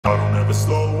never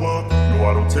slow up, no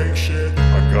I don't take shit.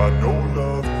 I got no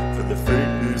love for the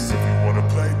fakeness. If you wanna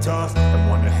play tough and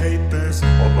wanna hate this,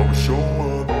 I'll always show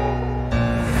up.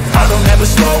 I don't ever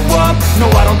slow up,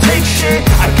 no I don't take shit.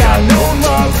 I got no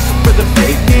love for the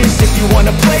fakeness. If you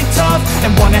wanna play tough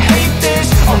and wanna hate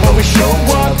this, I'll always show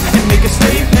up and make a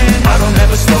statement. I don't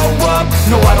ever slow up,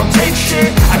 no I don't take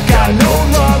shit. I got no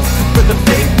love for the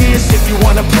fakeness. If you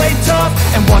wanna play tough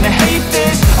and wanna hate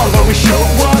this, I'll always show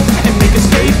up and make a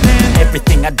statement.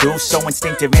 Everything I do so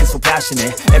instinctive and so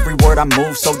passionate. Every word I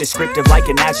move so descriptive like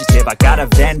an adjective. I got a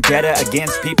vendetta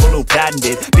against people who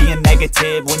patented being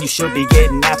negative when you should be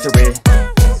getting after it.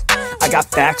 I got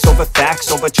facts over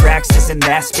tracks, this and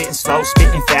that. Spitting slow,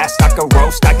 spitting fast. I could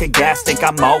roast, I could gas. Think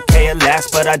I'm okay at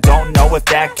last, but I don't know if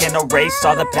that can erase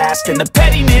all the past. And the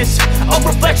pettiness, a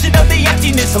reflection of the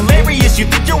emptiness. Hilarious, you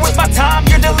think you're worth my time,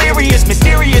 you're delirious.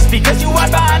 Mysterious, because you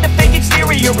hide behind a fake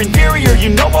exterior. Inferior, you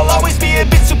know I'll always be a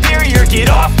bit superior. Get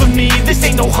off of me, this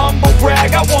ain't no humble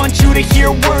brag. I want you to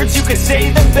hear words, you can say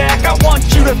them back. I want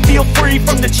you to feel free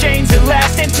from the chains at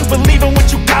last, and to believe in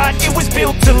what you got, it was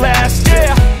built to last,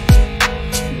 yeah.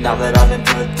 Now that I've been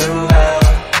put through hell,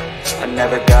 I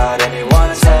never got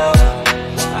anyone's help.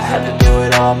 I had to do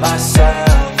it all myself.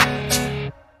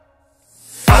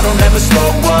 I don't ever slow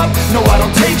up, no I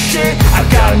don't take shit. I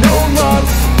got no love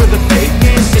for the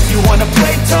fakeness. If you wanna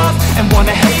play tough and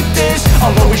wanna hate this,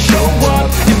 I'll always show up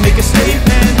and make a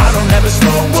statement. I don't ever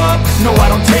slow up, no I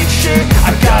don't take shit.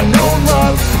 I got no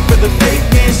love for the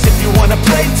fakeness. If you wanna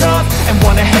play tough and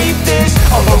wanna hate this,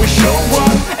 I'll always show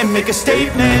up and make a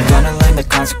statement. Gonna learn the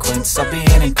consequence of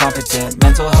being incompetent.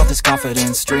 Mental health is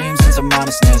confidence, dreams and some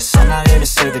modestness. I'm not here to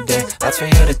save the day, that's for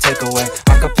you to take away.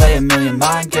 I could play a million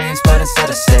mind games, but instead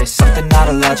I say something not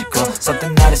illogical,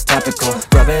 something that is topical.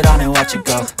 Rub it on and watch it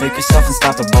go, make yourself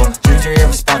unstoppable. Dreams are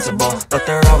irresponsible, but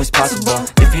they're always possible.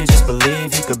 If you just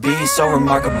believe, you could be so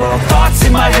remarkable. Thoughts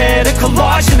in my head, a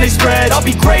collage and they spread. I'll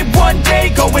be great one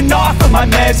day, going off of my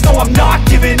meds. No, I'm not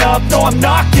giving up, no, I'm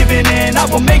not giving in. I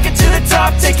will make it to the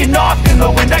top, taking off in the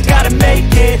wind. I gotta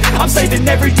make it, I'm saving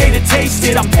every day to taste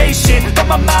it. I'm patient, but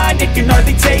my mind, it can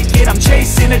hardly take it. I'm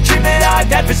chasing a dream that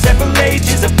I've had for several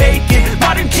ages. A vacant,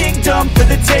 modern kingdom for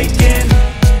the taking.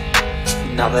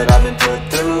 Now that I've been put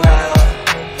through hell,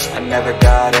 I never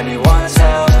got anyone's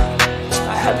help.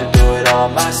 I had to do it all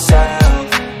myself.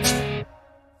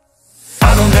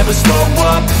 I don't ever slow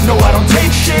up, no I don't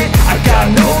take shit. I got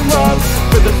no love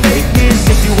for the fakeness.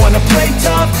 If you wanna play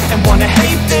tough and wanna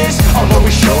hate this, I'll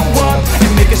always show up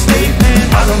and make a statement.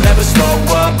 I don't ever slow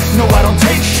up, no I don't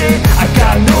take shit. I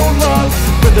got no love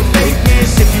for the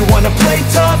fakeness. If you wanna play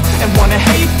tough and wanna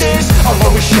hate this, I'll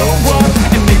always show up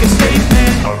and make a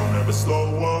statement. I don't ever slow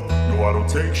up, no I don't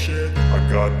take shit. I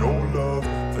got no love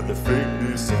for the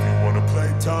fakeness. If you wanna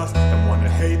play tough and wanna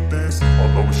hate this,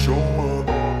 I'll always show up.